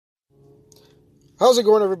How's it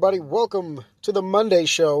going, everybody? Welcome to the Monday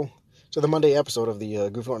show, to the Monday episode of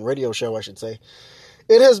the Goofy Mountain Radio Show, I should say.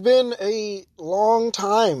 It has been a long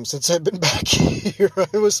time since I've been back here.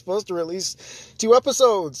 I was supposed to release 2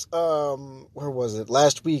 episodes. Where was it?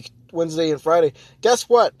 Last week, Wednesday and Friday. Guess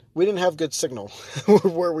what? We didn't have good signal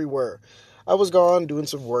where we were. I was gone doing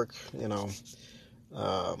some work, you know.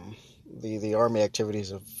 The Army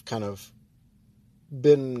activities have kind of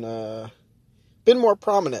been more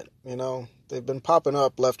prominent, you know. They've been popping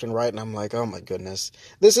up left and right, and I'm like, oh my goodness.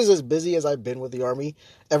 This is as busy as I've been with the Army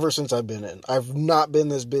ever since I've been in. I've not been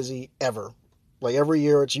this busy ever. Like every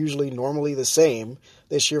year, it's usually normally the same.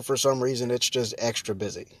 This year, for some reason, it's just extra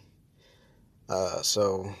busy.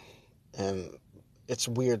 And it's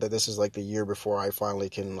weird that this is like the year before I finally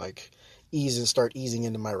can like start easing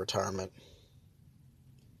into my retirement.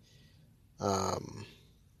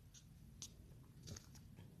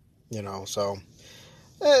 You know, so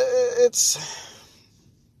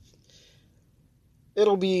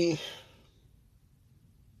it'll be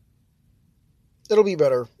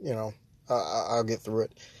better, you know. I'll get through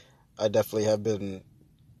it. I definitely have been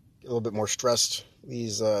a little bit more stressed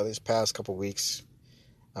these past couple weeks.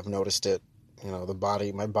 I've noticed it. You know,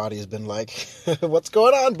 my body has been like, what's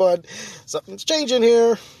going on, bud? Something's changing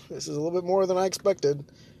here. This is a little bit more than I expected.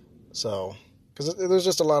 So, because there's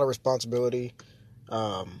just a lot of responsibility,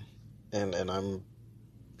 and I'm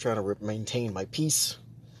trying to maintain my peace.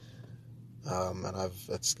 And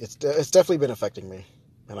it's definitely been affecting me,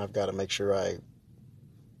 and I've got to make sure I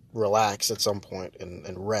relax at some point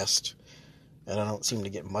and rest. And I don't seem to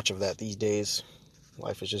get much of that these days.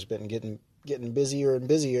 Life has just been getting busier and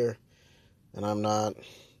busier, and I'm not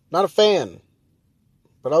a fan.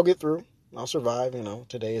 But I'll get through. I'll survive. You know,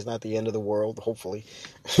 today is not the end of the world, hopefully.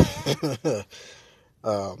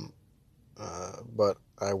 But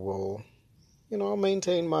I will, you know, I'll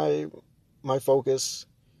maintain my focus,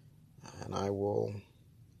 and I will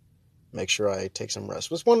make sure I take some rest.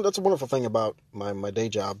 That's a wonderful thing about my day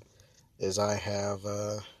job is I have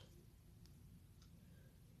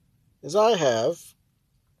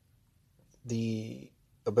the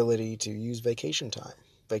ability to use vacation time.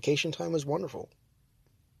 Vacation time is wonderful.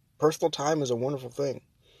 Personal time is a wonderful thing.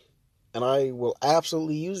 And I will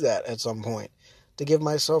absolutely use that at some point to give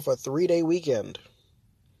myself a 3-day weekend.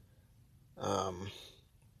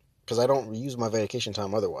 Because I don't use my vacation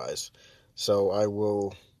time otherwise. So I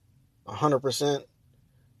will 100%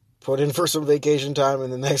 put in for some vacation time in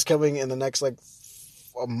the next like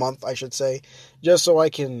a month, I should say, just so I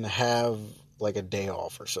can have like a day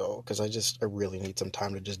off or so, because I really need some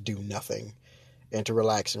time to just do nothing and to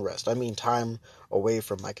relax and rest. I mean time away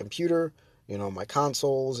from my computer, you know, my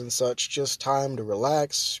consoles and such, just time to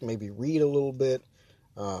relax, maybe read a little bit.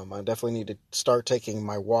 I definitely need to start taking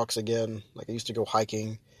my walks again. Like I used to go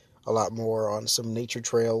hiking a lot more on some nature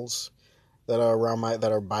trails that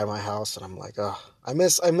are by my house, and I'm like, I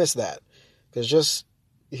miss that, because just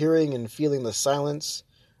hearing and feeling the silence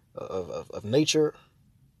of nature.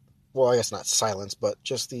 Well, I guess not silence, but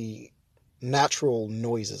just the natural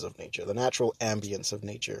noises of nature, the natural ambience of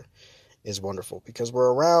nature is wonderful, because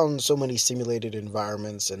we're around so many simulated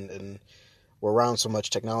environments and we're around so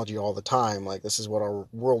much technology all the time. Like, this is what our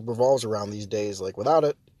world revolves around these days. Like, without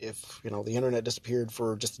it, if, you know, the internet disappeared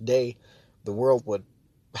for just a day,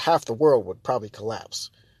 half the world would probably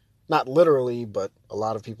collapse. Not literally, but a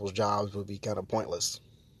lot of people's jobs would be kind of pointless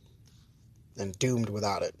and doomed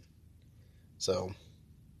without it. So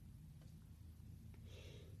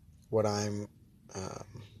what I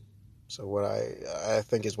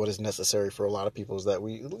think is what is necessary for a lot of people is that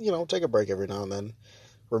we, you know, take a break every now and then,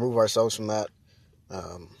 remove ourselves from that,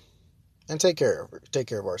 and take care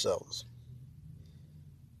of ourselves.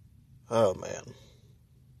 Oh man,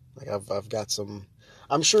 like I've got some.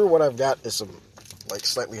 I'm sure what I've got is some like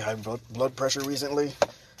slightly high blood pressure recently,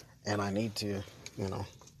 and I need to, you know,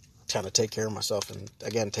 kind of take care of myself and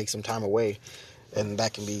again take some time away, and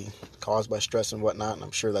that can be caused by stress and whatnot. And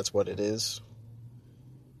I'm sure that's what it is,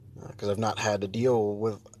 because I've not had to deal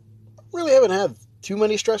with. Really haven't had too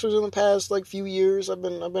many stressors in the past like few years. I've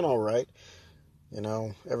been all right. You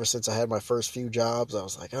know, ever since I had my first few jobs, I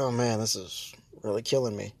was like, oh man, this is really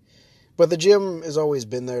killing me. But the gym has always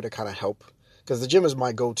been there to kind of help, because the gym is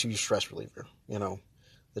my go-to stress reliever. You know,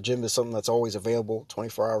 the gym is something that's always available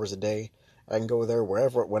 24 hours a day. I can go there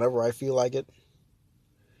whenever I feel like it,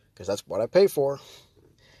 because that's what I pay for.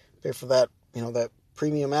 Pay for that, you know, that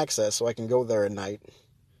premium access, so I can go there at night,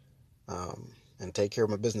 and take care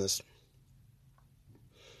of my business.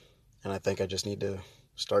 And I think I just need to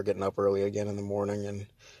start getting up early again in the morning and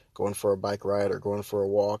going for a bike ride or going for a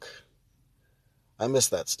walk. I miss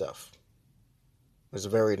that stuff. There's a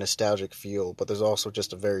very nostalgic feel, but there's also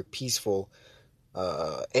just a very peaceful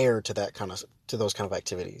air to those kind of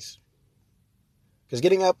activities. Because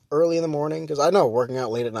getting up early in the morning, because I know working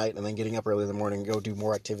out late at night and then getting up early in the morning and go do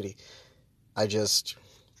more activity, I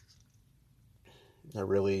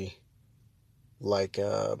really like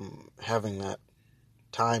having that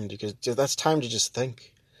time, because that's time to just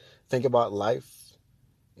think about life,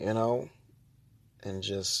 and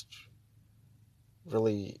just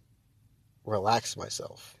really relax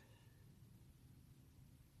myself.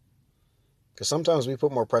 Because sometimes we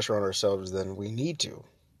put more pressure on ourselves than we need to.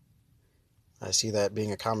 I see that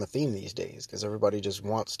being a common theme these days, because everybody just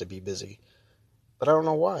wants to be busy. But I don't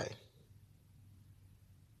know why.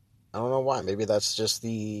 Maybe that's just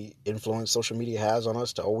the influence social media has on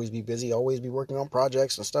us to always be busy, always be working on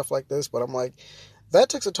projects and stuff like this. But I'm like, that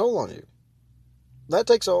takes a toll on you. That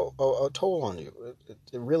takes a toll on you.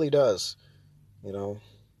 It really does.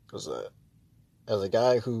 Because as a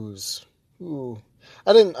guy who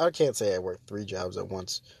I can't say I worked 3 jobs at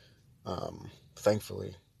once,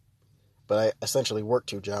 thankfully, but I essentially work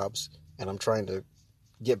 2 jobs, and I'm trying to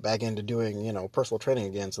get back into doing, personal training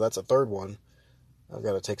again. So that's a third one. I've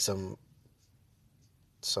got to take some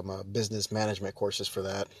business management courses for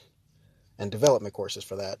that, and development courses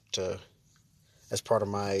for that, as part of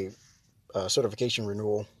my certification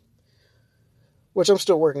renewal, which I'm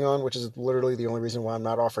still working on, which is literally the only reason why I'm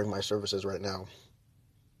not offering my services right now,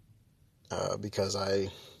 because I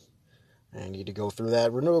need to go through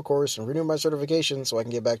that renewal course and renew my certification so I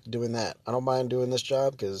can get back to doing that. I don't mind doing this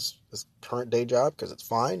job, this current day job, because it's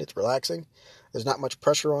fine, it's relaxing, there's not much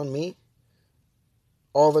pressure on me,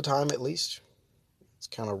 all the time at least. It's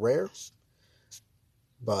kind of rare,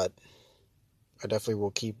 but I definitely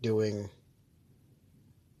will keep doing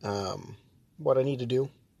what I need to do,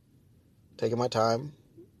 taking my time,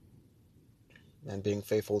 and being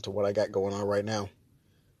faithful to what I got going on right now,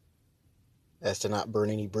 as to not burn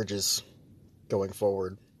any bridges going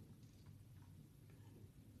forward.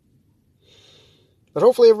 But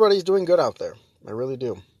hopefully everybody's doing good out there. I really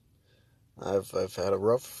do. I've had a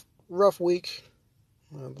rough week,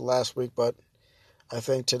 last week, but I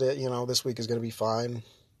think today, this week is going to be fine.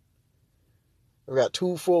 I've got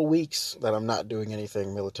 2 full weeks that I'm not doing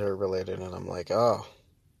anything military related, and I'm like, oh,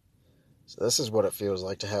 so this is what it feels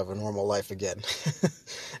like to have a normal life again.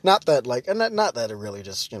 Not that it really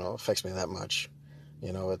just, affects me that much.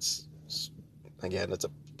 It's a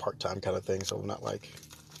part-time kind of thing, so I'm not like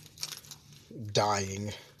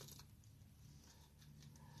dying.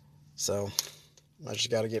 So I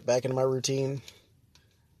just got to get back into my routine,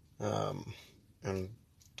 and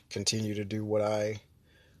continue to do what I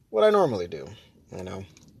normally do,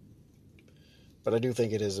 But I do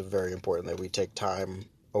think it is very important that we take time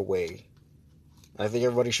away. I think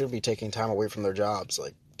everybody should be taking time away from their jobs.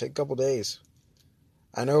 Like, take a couple days.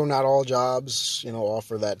 I know not all jobs,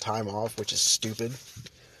 offer that time off, which is stupid,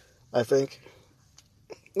 I think.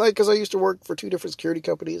 Because I used to work for 2 different security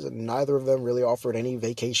companies, and neither of them really offered any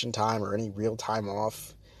vacation time or any real time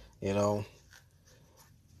off, Because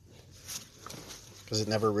you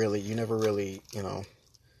never really,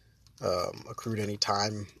 accrued any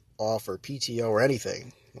time off or PTO or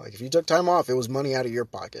anything. Like, if you took time off, it was money out of your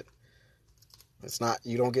pocket. It's not,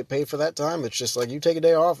 you don't get paid for that time. It's just like, you take a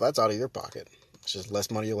day off, that's out of your pocket. It's just less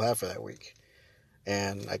money you'll have for that week.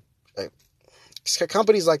 And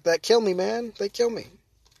companies like that kill me, man. They kill me.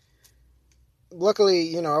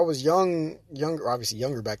 Luckily, I was obviously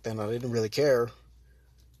younger back then. I didn't really care.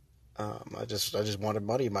 I just wanted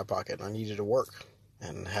money in my pocket, and I needed to work.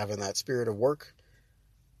 And having that spirit of work,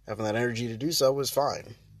 having that energy to do so was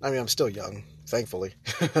fine. I mean, I'm still young, thankfully.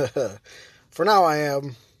 For now, I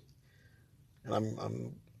am. And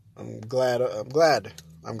I'm glad,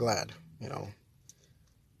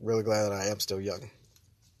 really glad that I am still young.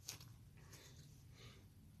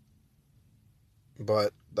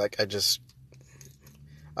 But,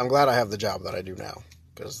 I'm glad I have the job that I do now,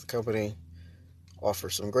 because the company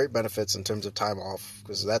offers some great benefits in terms of time off,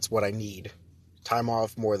 because that's what I need. Time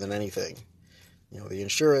off more than anything. The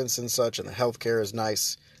insurance and such and the healthcare is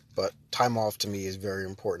nice, but time off to me is very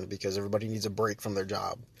important, because everybody needs a break from their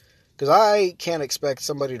job. Because I can't expect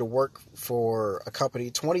somebody to work for a company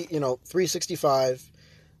 365,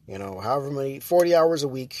 however many, 40 hours a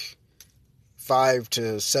week, 5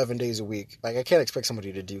 to 7 days a week. Like, I can't expect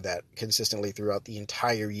somebody to do that consistently throughout the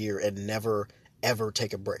entire year and never, ever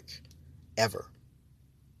take a break. Ever.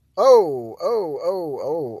 Oh,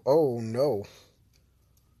 no.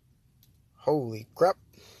 Holy crap.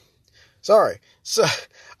 Sorry. So,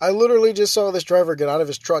 I literally just saw this driver get out of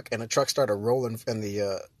his truck, and the truck started rolling, and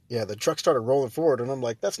the truck started rolling forward, and I'm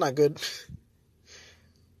like, that's not good.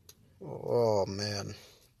 Oh man.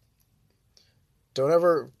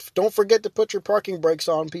 Don't forget to put your parking brakes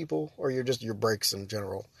on, people, or your brakes in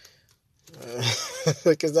general.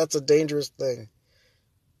 Because that's a dangerous thing.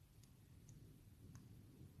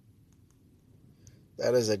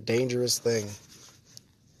 That is a dangerous thing.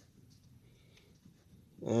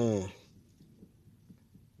 Mm.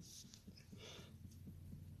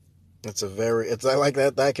 I like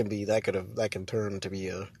that. That can turn to be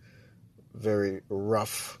a very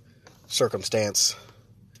rough circumstance,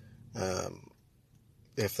 um,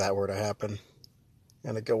 if that were to happen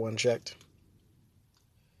and it go unchecked.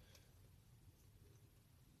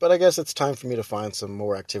 But I guess it's time for me to find some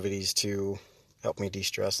more activities to help me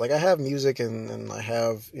de-stress. Like I have music and I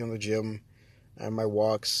have, the gym and my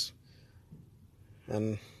walks,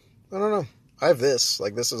 and I don't know. I have this.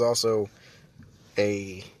 Like this is also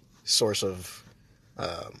a source of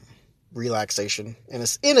um, relaxation in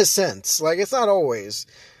a sense. Like it's not always.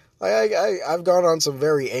 Like I've gone on some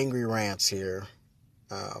very angry rants here,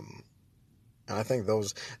 and I think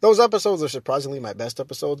those episodes are surprisingly my best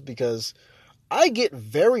episodes because I get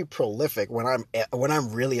very prolific when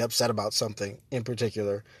I'm really upset about something in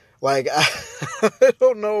particular. Like I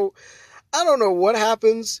don't know what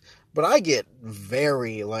happens, but I get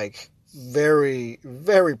very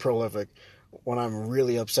very prolific when I'm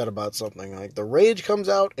really upset about something. Like the rage comes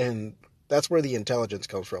out, and that's where the intelligence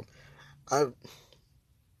comes from. I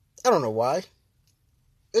I don't know why.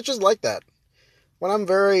 It's just like that. When I'm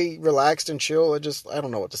very relaxed and chill, I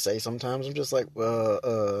don't know what to say sometimes. I'm just like,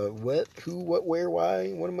 what, who, what, where, why,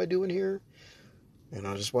 what am I doing here?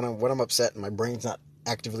 Just when I'm upset and my brain's not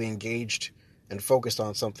actively engaged and focused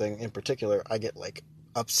on something in particular, I get like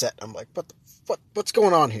upset. I'm like, what's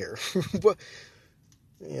going on here? What,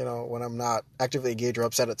 when I'm not actively engaged or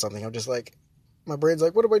upset at something, I'm just like, my brain's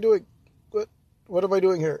like, what am I doing? What am I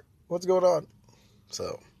doing here? What's going on?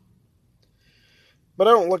 So, but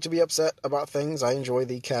I don't look to be upset about things. I enjoy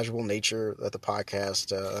the casual nature that the podcast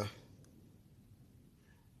that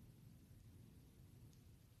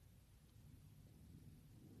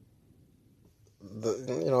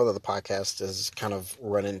the podcast has kind of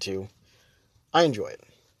run into. I enjoy it.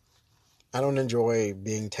 I don't enjoy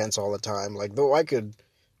being tense all the time. Like though I could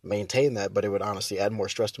maintain that, but it would honestly add more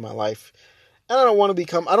stress to my life. And I don't want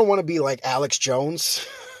to be like Alex Jones.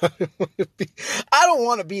 I don't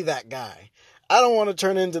want to be that guy. I don't want to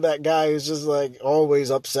turn into that guy who's just like always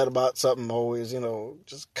upset about something, always,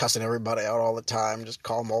 just cussing everybody out all the time, just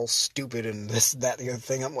call them all stupid and this, that, the other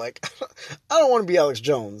thing. I'm like, I don't want to be Alex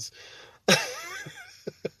Jones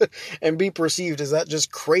and be perceived as that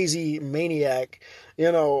just crazy maniac,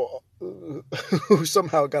 who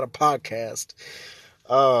somehow got a podcast,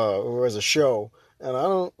 or as a show. And I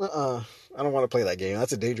don't want to play that game.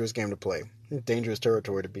 That's a dangerous game to play. Dangerous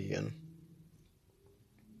territory to be in.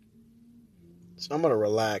 So I'm going to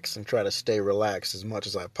relax and try to stay relaxed as much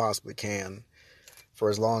as I possibly can for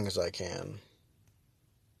as long as I can.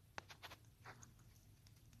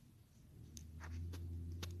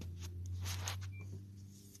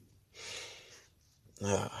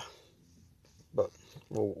 But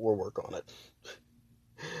we'll work on it.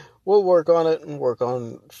 We'll work on it and work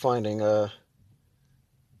on finding and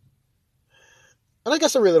I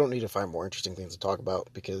guess I really don't need to find more interesting things to talk about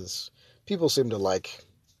because people seem to like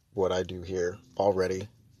what I do here already,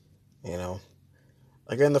 you know.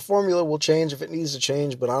 Again, the formula will change if it needs to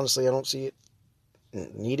change, but honestly, I don't see it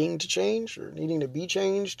needing to change or needing to be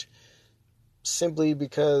changed simply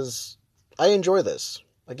because I enjoy this.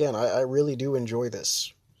 Again, I really do enjoy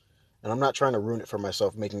this. And I'm not trying to ruin it for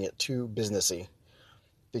myself, making it too businessy.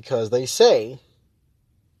 Because they say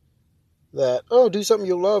that, oh, do something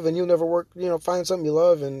you love and you'll never work, find something you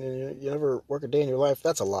love and you never work a day in your life.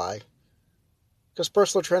 That's a lie. Because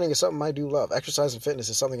personal training is something I do love. Exercise and fitness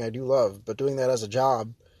is something I do love. But doing that as a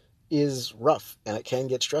job is rough and it can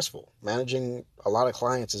get stressful. Managing a lot of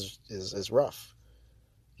clients is rough.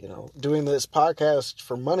 Doing this podcast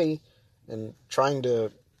for money and trying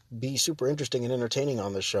to be super interesting and entertaining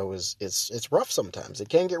on the show it's rough sometimes. It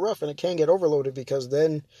can get rough and it can get overloaded because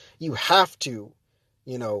then you have to,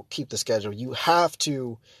 keep the schedule. You have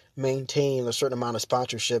to maintain a certain amount of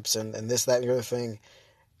sponsorships and this, that, and the other thing.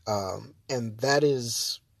 And that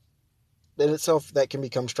is in itself that can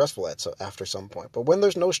become stressful after some point. But when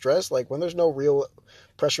there's no stress, like when there's no real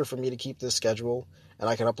pressure for me to keep this schedule and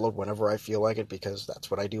I can upload whenever I feel like it because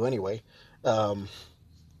that's what I do anyway, then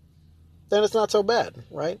it's not so bad,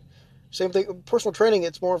 right? Same thing, personal training,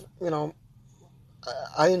 it's more,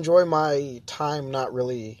 I enjoy my time not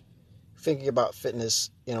really thinking about fitness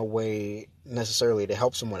in a way necessarily to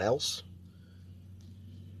help someone else.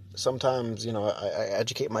 Sometimes, I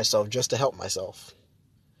educate myself just to help myself.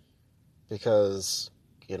 because,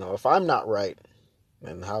 if I'm not right,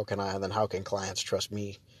 then how can clients trust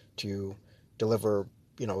me to deliver,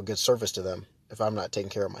 a good service to them if I'm not taking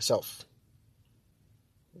care of myself?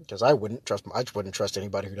 Because I wouldn't trust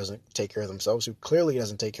anybody who doesn't take care of themselves, who clearly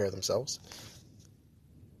doesn't take care of themselves.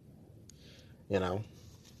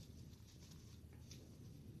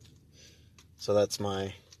 So that's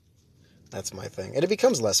my thing. And it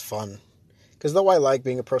becomes less fun. Because though I like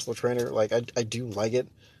being a personal trainer, like I do like it,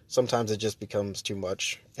 sometimes it just becomes too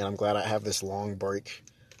much. And I'm glad I have this long break,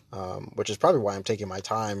 which is probably why I'm taking my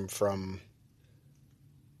time from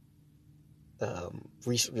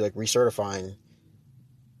recertifying,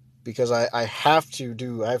 because I have to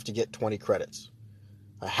get 20 credits.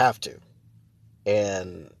 I have to.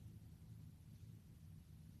 And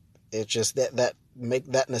it's just that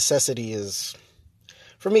necessity is,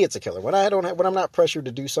 for me, it's a killer. When I'm not pressured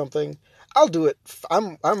to do something, I'll do it.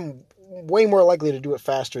 I'm way more likely to do it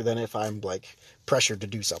faster than if I'm like pressured to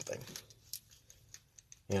do something.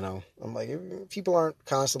 I'm like, if people aren't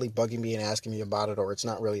constantly bugging me and asking me about it, or it's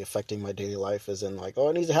not really affecting my daily life, as in like, oh,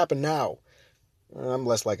 it needs to happen now, I'm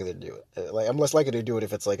less likely to do it. Like, I'm less likely to do it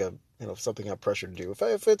if it's like something I'm pressured to do.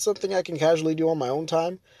 If it's something I can casually do on my own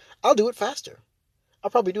time, I'll do it faster. I'll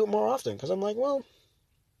probably do it more often because I'm like, well,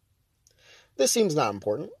 this seems not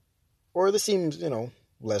important, or this seems,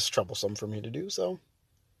 less troublesome for me to do, so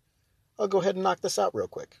I'll go ahead and knock this out real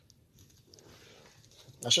quick.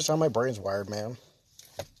 That's just how my brain's wired, man.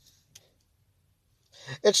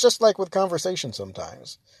 It's just like with conversation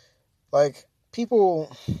sometimes. Like,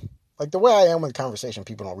 people, like the way I am with conversation,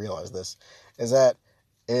 people don't realize this, is that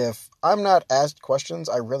if I'm not asked questions,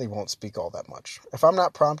 I really won't speak all that much. If I'm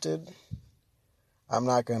not prompted, I'm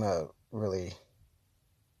not going to really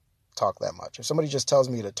talk that much. If somebody just tells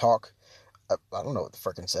me to talk, I don't know what to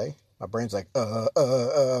frickin' say. My brain's like,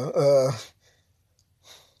 I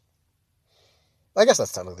guess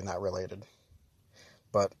that's technically not related.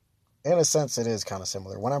 But in a sense, it is kind of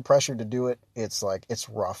similar. When I'm pressured to do it, it's like, it's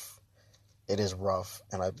rough. It is rough.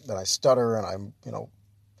 And I stutter and I'm,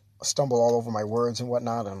 stumble all over my words and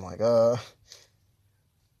whatnot. And I'm like, I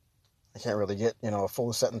can't really get, a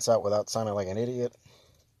full sentence out without sounding like an idiot.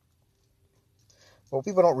 But what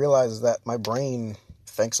people don't realize is that my brain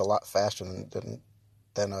thinks a lot faster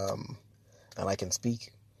than I can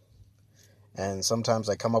speak. And sometimes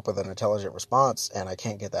I come up with an intelligent response and I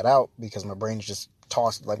can't get that out because my brain's just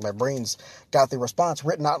tossed, like my brain's got the response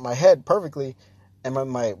written out in my head perfectly. And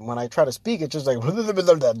when I try to speak, it's just like,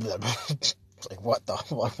 it's like, what the,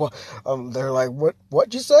 what? They're like,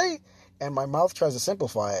 what'd you say? And my mouth tries to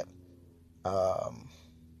simplify it.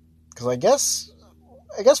 Cause I guess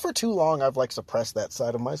for too long, I've like suppressed that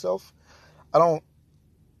side of myself. I don't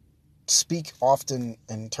speak often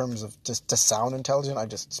in terms of just to sound intelligent. I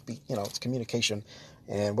just speak, it's communication.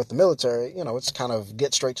 And with the military, it's kind of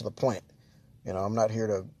get straight to the point. I'm not here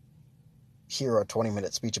to hear a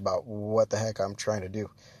 20-minute speech about what the heck I'm trying to do.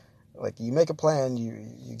 Like, you make a plan,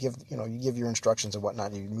 you give your instructions and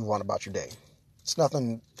whatnot, and you move on about your day. It's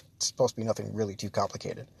supposed to be nothing really too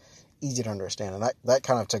complicated. Easy to understand. And that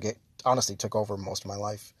kind of took over most of my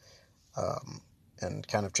life. And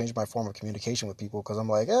kind of changed my form of communication with people, because I'm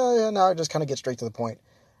like, now I just kind of get straight to the point,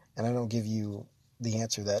 and I don't give you the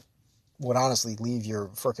answer that would honestly leave your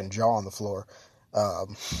frickin' jaw on the floor,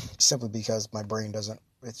 simply because my brain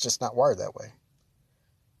it's just not wired that way.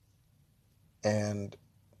 And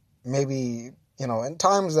maybe, in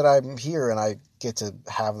times that I'm here and I get to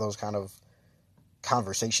have those kind of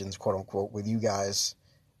conversations, quote unquote, with you guys,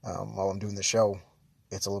 while I'm doing the show,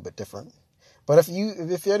 it's a little bit different. But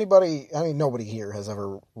if anybody, nobody here has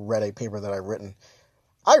ever read a paper that I've written.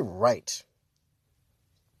 I write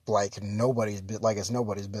like it's nobody's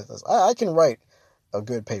business. I can write a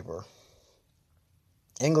good paper.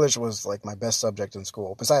 English was like my best subject in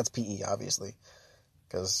school, besides PE, obviously,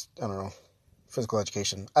 because, I don't know, physical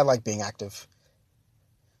education. I like being active.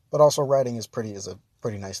 But also writing is a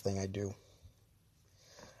pretty nice thing I do.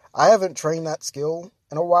 I haven't trained that skill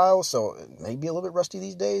in a while, so it may be a little bit rusty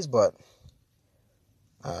these days, but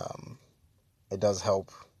it does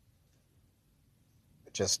help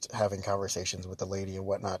just having conversations with the lady and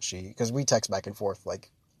whatnot. Because we text back and forth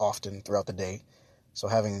like often throughout the day, so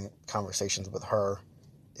having conversations with her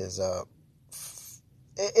is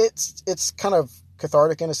it's kind of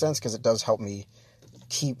cathartic in a sense, because it does help me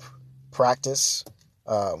keep practice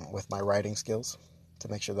with my writing skills, to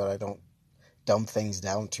make sure that I don't dumb things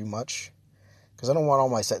down too much, because I don't want all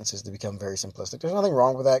my sentences to become very simplistic. There's nothing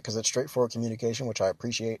wrong with that, because it's straightforward communication, which I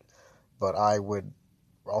appreciate, but I would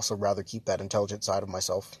also rather keep that intelligent side of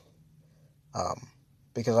myself,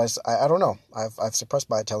 because I don't know, I've suppressed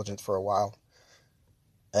my intelligence for a while,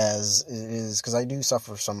 as it is, because I do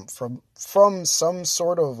suffer from some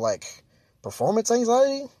sort of like performance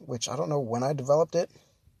anxiety, which I don't know when I developed it.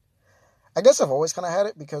 I guess I've always kind of had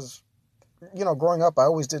it because, growing up, I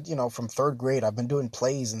always did, from third grade, I've been doing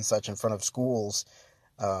plays and such in front of schools.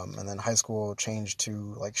 And then high school changed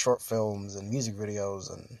to like short films and music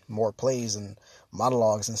videos and more plays and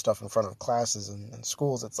monologues and stuff in front of classes and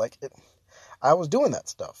schools. It's like, I was doing that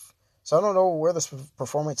stuff. So I don't know where this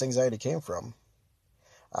performance anxiety came from.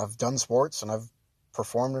 I've done sports and I've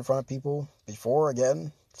performed in front of people before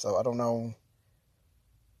again. So I don't know.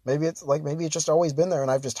 Maybe it's just always been there and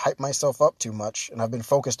I've just hyped myself up too much and I've been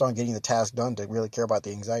focused on getting the task done to really care about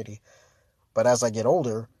the anxiety. But as I get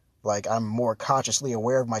older, like I'm more consciously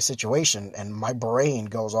aware of my situation and my brain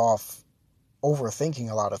goes off overthinking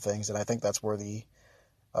a lot of things. And I think that's where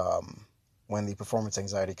when the performance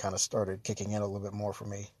anxiety kind of started kicking in a little bit more for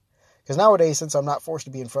me. Because nowadays, since I'm not forced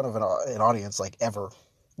to be in front of an audience like ever,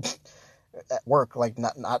 at work, like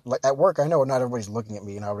not like at work, I know not everybody's looking at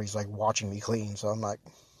me and everybody's like watching me clean, so I'm like,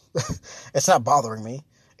 it's not bothering me,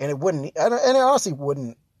 and it honestly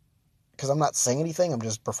wouldn't, because I'm not saying anything. I'm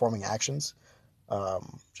just performing actions,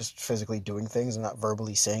 just physically doing things and not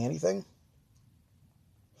verbally saying anything.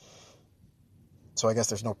 So I guess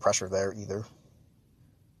there's no pressure there either.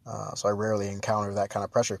 So I rarely encounter that kind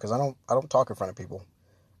of pressure because I don't talk in front of people,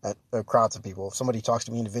 at crowds of people. If somebody talks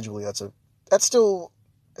to me individually, that's still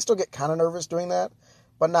I still get kind of nervous doing that,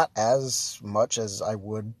 but not as much as I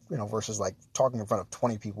would, versus like talking in front of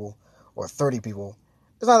 20 people or 30 people.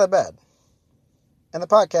 It's not that bad. And the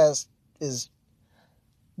podcast is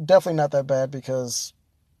definitely not that bad because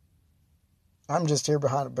I'm just here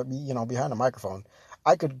behind a microphone.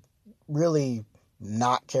 I could really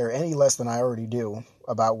not care any less than I already do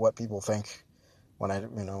about what people think when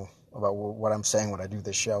about what I'm saying when I do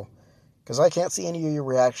this show. Because I can't see any of your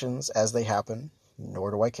reactions as they happen,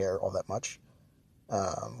 nor do I care all that much.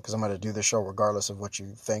 Because I'm going to do this show regardless of what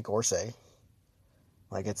you think or say.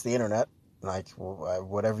 Like, it's the internet. Like,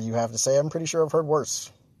 whatever you have to say, I'm pretty sure I've heard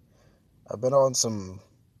worse. I've been on some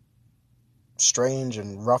strange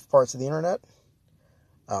and rough parts of the internet.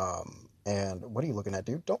 And what are you looking at,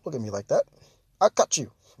 dude? Don't look at me like that. I'll cut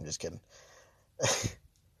you. I'm just kidding.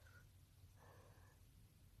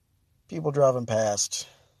 People driving past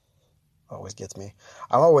always gets me.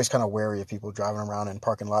 I'm always kind of wary of people driving around in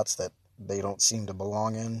parking lots that they don't seem to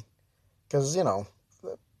belong in. Because,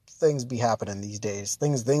 things be happening these days.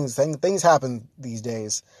 Things happen these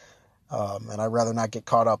days. And I'd rather not get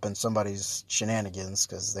caught up in somebody's shenanigans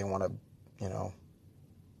because they want to,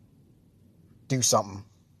 do something.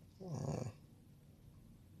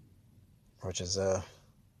 Which is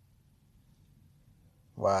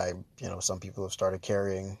why, some people have started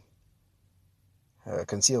carrying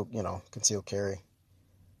concealed carry.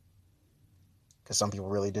 Because some people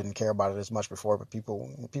really didn't care about it as much before, but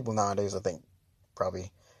people nowadays, I think,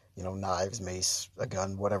 probably, knives, mace, a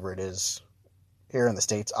gun, whatever it is. Here in the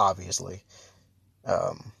States, obviously,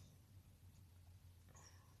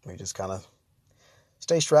 we just kind of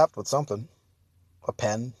stay strapped with something, a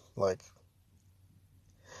pen. Like,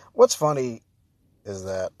 what's funny is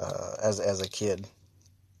that as a kid,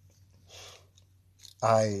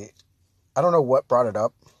 I don't know what brought it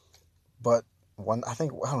up, but I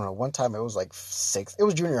don't know, one time it was like it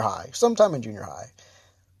was junior high, sometime in junior high.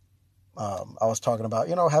 I was talking about,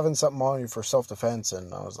 having something on you for self-defense,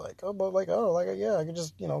 and I was like, yeah, I could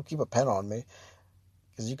just, keep a pen on me.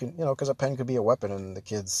 Because you can, because a pen could be a weapon, and the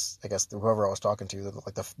kids, I guess, whoever I was talking to,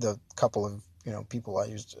 like the couple of, people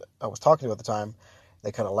I was talking to at the time,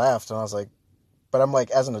 they kind of laughed, and I was like, but I'm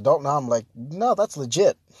like, as an adult now, I'm like, no, that's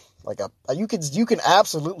legit. Like you can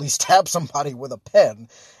absolutely stab somebody with a pen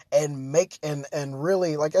and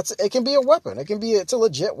really, like, it can be a weapon. It's a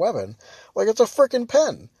legit weapon. Like, it's a freaking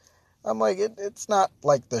pen. I'm like, it's not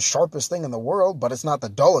like the sharpest thing in the world, but it's not the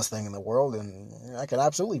dullest thing in the world, and I can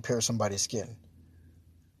absolutely pierce somebody's skin.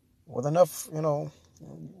 With enough,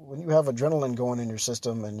 when you have adrenaline going in your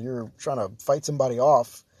system and you're trying to fight somebody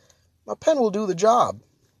off, a pen will do the job.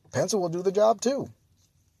 A pencil will do the job too.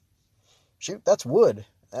 Shoot, that's wood,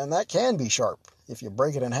 and that can be sharp if you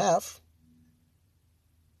break it in half.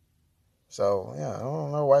 So, yeah, I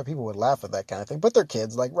don't know why people would laugh at that kind of thing, but they're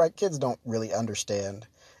kids. Like, right, kids don't really understand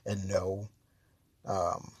and know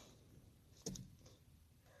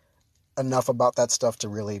enough about that stuff to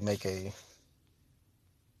really make a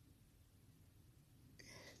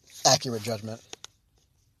accurate judgment.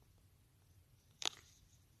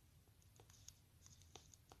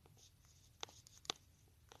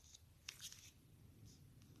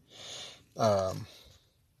 Um,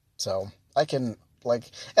 so I can Like,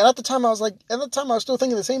 and at the time I was still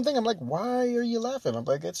thinking the same thing. I'm like, why are you laughing? I'm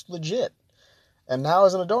like, it's legit. And now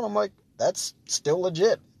as an adult, I'm like, that's still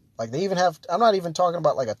legit. Like, they even have, I'm not even talking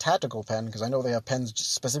about like a tactical pen, because I know they have pens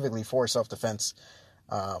specifically for self-defense,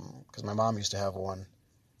 because my mom used to have one.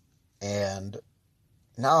 And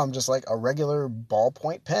now I'm just like, a regular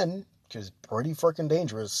ballpoint pen, which is pretty freaking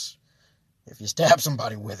dangerous if you stab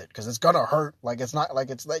somebody with it, because it's gonna hurt. Like, it's not like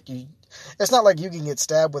you can get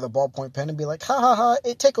stabbed with a ballpoint pen and be like, ha ha ha,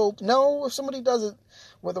 it tickled. No, if somebody does it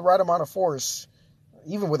with the right amount of force,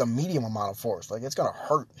 even with a medium amount of force, like, it's gonna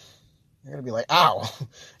hurt. You're gonna be like, ow.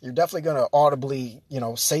 You're definitely gonna audibly,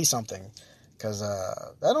 say something, because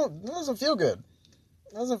that doesn't feel good.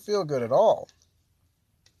 It doesn't feel good at all.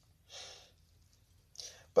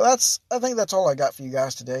 But I think that's all I got for you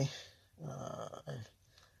guys today. I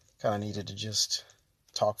kind of needed to just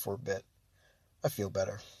talk for a bit. I feel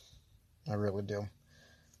better. I really do.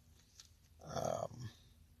 I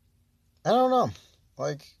don't know.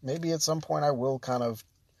 Like, maybe at some point I will kind of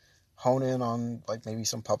hone in on, like, maybe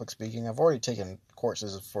some public speaking. I've already taken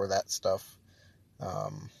courses for that stuff.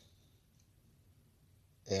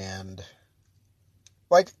 And,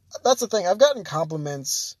 like, that's the thing. I've gotten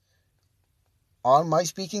compliments on my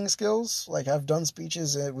speaking skills. Like, I've done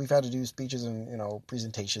speeches, and we've had to do speeches and,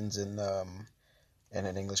 presentations in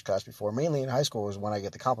an English class before. Mainly in high school is when I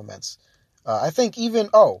get the compliments. I think even,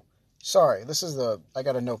 sorry, I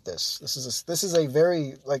gotta note this. This is a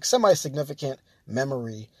very, like, semi-significant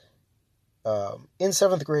memory. In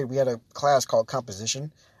 7th grade, we had a class called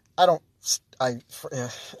composition. It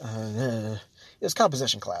was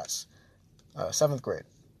composition class, 7th grade.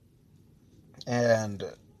 And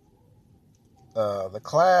the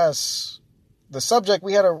subject,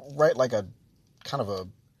 we had to write like a kind of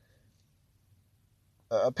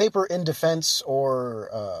a paper in defense or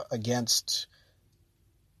against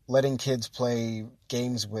letting kids play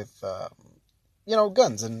games with,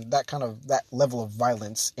 guns and that level of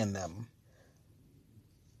violence in them.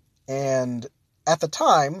 And at the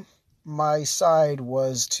time, my side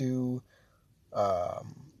was my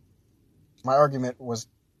argument was,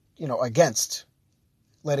 against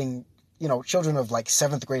letting, children of like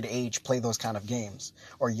 7th grade age play those kind of games,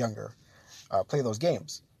 or younger, play those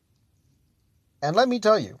games. And let me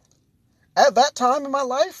tell you, at that time in my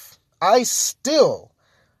life, I still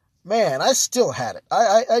had it. I still had it.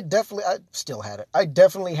 I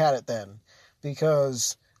definitely had it then,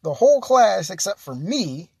 because the whole class, except for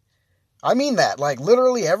me, I mean that, like,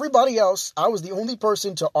 literally everybody else, I was the only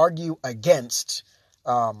person to argue against,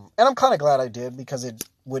 and I'm kind of glad I did, because it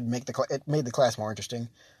made the class more interesting.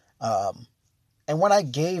 And when I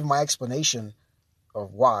gave my explanation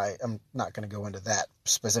of why, I'm not going to go into that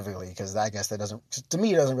specifically, because I guess to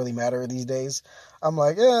me, it doesn't really matter these days. I'm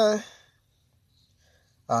like, because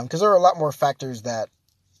there are a lot more factors that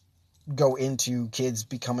go into kids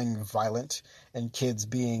becoming violent and kids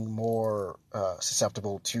being more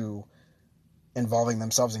susceptible to involving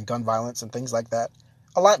themselves in gun violence and things like that.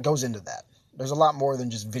 A lot goes into that. There's a lot more than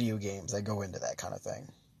just video games that go into that kind of thing.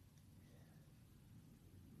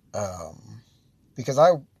 Because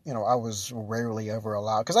I was rarely ever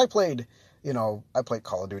allowed, because I played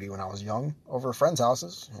Call of Duty when I was young over friends'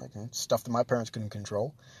 houses, like stuff that my parents couldn't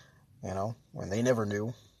control, when they never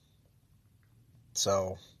knew.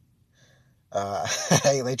 So,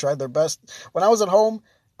 hey, they tried their best. When I was at home,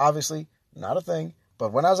 obviously, not a thing.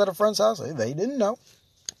 But when I was at a friend's house, they didn't know.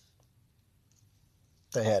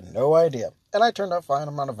 They had no idea. And I turned out fine.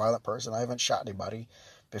 I'm not a violent person. I haven't shot anybody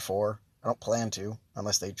before. I don't plan to,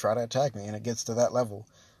 unless they try to attack me and it gets to that level.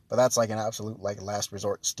 But that's like an absolute, like, last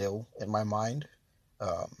resort still in my mind.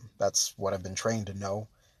 That's what I've been trained to know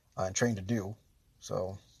and trained to do.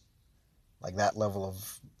 So, like, that level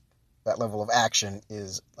of action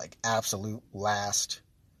is like absolute last.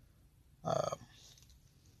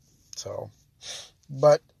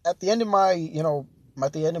 But at the end of my,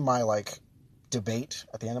 like, debate,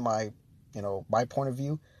 at the end of my, my point of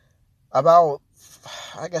view, I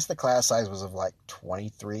guess the class size was of like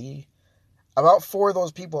 23. About 4 of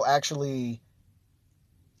those people actually,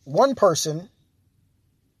 one person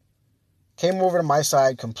came over to my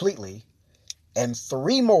side completely, and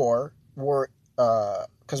 3 more were, let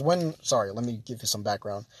me give you some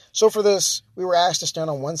background. So for this, we were asked to stand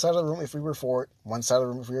on one side of the room if we were for it, one side of the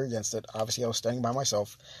room if we were against it. Obviously, I was standing by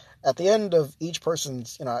myself. At the end of each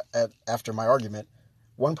person's, after my argument,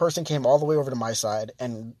 one person came all the way over to my side,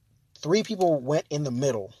 and 3 people went in the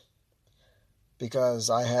middle, because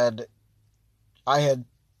I had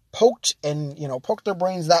poked their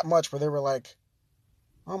brains that much where they were like,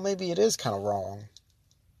 well, maybe it is kind of wrong,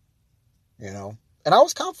 And I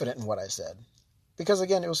was confident in what I said, Because,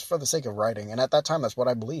 again, it was for the sake of writing. And at that time, that's what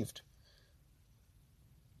I believed.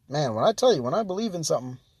 Man, when I tell you, when I believe in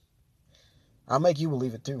something, I'll make you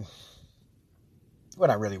believe it too.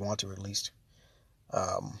 When I really want to, at least.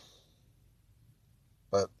 But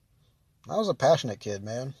I was a passionate kid,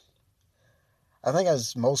 man. I think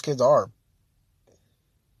as most kids are.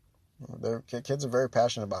 Kids are very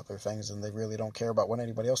passionate about their things, and they really don't care about what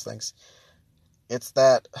anybody else thinks. It's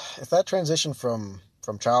that transition from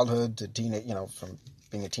childhood to teenage, from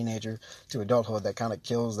being a teenager to adulthood that kind of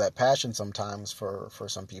kills that passion sometimes for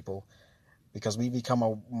some people, because we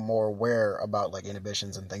become more aware about like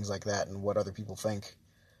inhibitions and things like that and what other people think.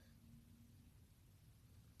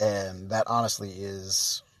 And that honestly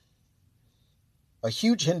is a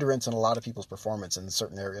huge hindrance in a lot of people's performance in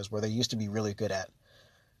certain areas where they used to be really good at.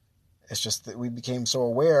 It's just that we became so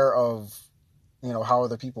aware of, how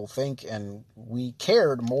other people think, and we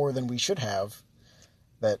cared more than we should have,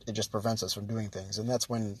 that it just prevents us from doing things. And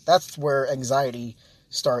that's where anxiety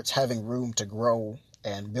starts having room to grow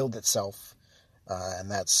and build itself.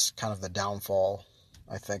 And that's kind of the downfall,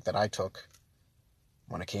 I think, that I took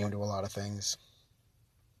when it came to a lot of things.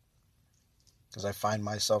 Because I find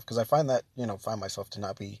myself to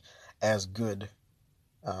not be as good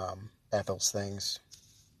at those things.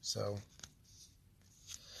 So,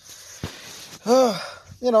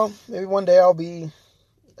 maybe one day I'll be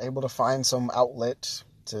able to find some outlet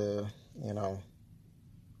to,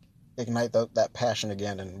 ignite that passion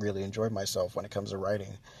again and really enjoy myself when it comes to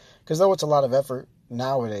writing. Because though it's a lot of effort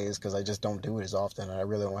nowadays, because I just don't do it as often, and I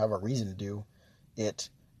really don't have a reason to do it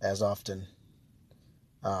as often,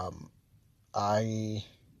 I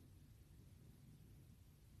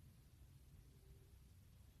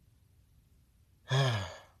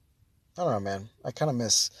don't know, man. I kind of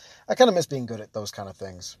miss being good at those kind of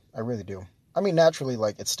things. I really do. I mean, naturally,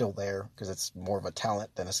 like, it's still there because it's more of a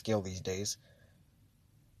talent than a skill these days.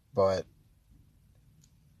 But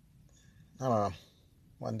I don't know.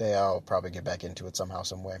 One day I'll probably get back into it somehow,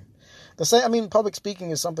 some way. Public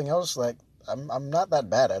speaking is something else. Like, I'm not that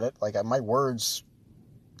bad at it. Like, my words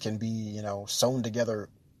can be, sewn together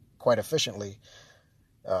quite efficiently.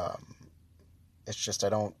 It's just I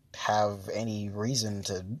don't have any reason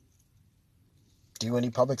to do any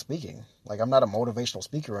public speaking. Like, I'm not a motivational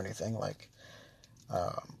speaker or anything. Like,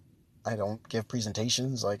 I don't give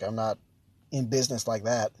presentations. Like, I'm not in business like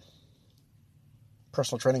that.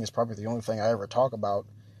 Personal training is probably the only thing I ever talk about.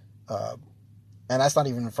 And that's not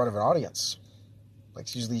even in front of an audience. Like,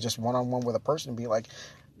 it's usually just one-on-one with a person and be like,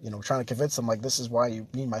 trying to convince them, like, this is why you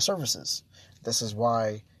need my services. This is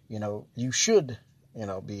why, you should,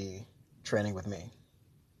 be training with me.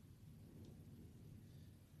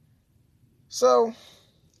 So,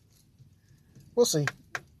 we'll see.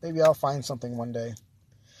 Maybe I'll find something one day.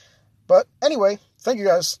 But anyway, thank you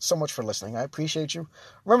guys so much for listening. I appreciate you.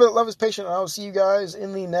 Remember that love is patient, and I will see you guys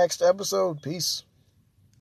in the next episode. Peace.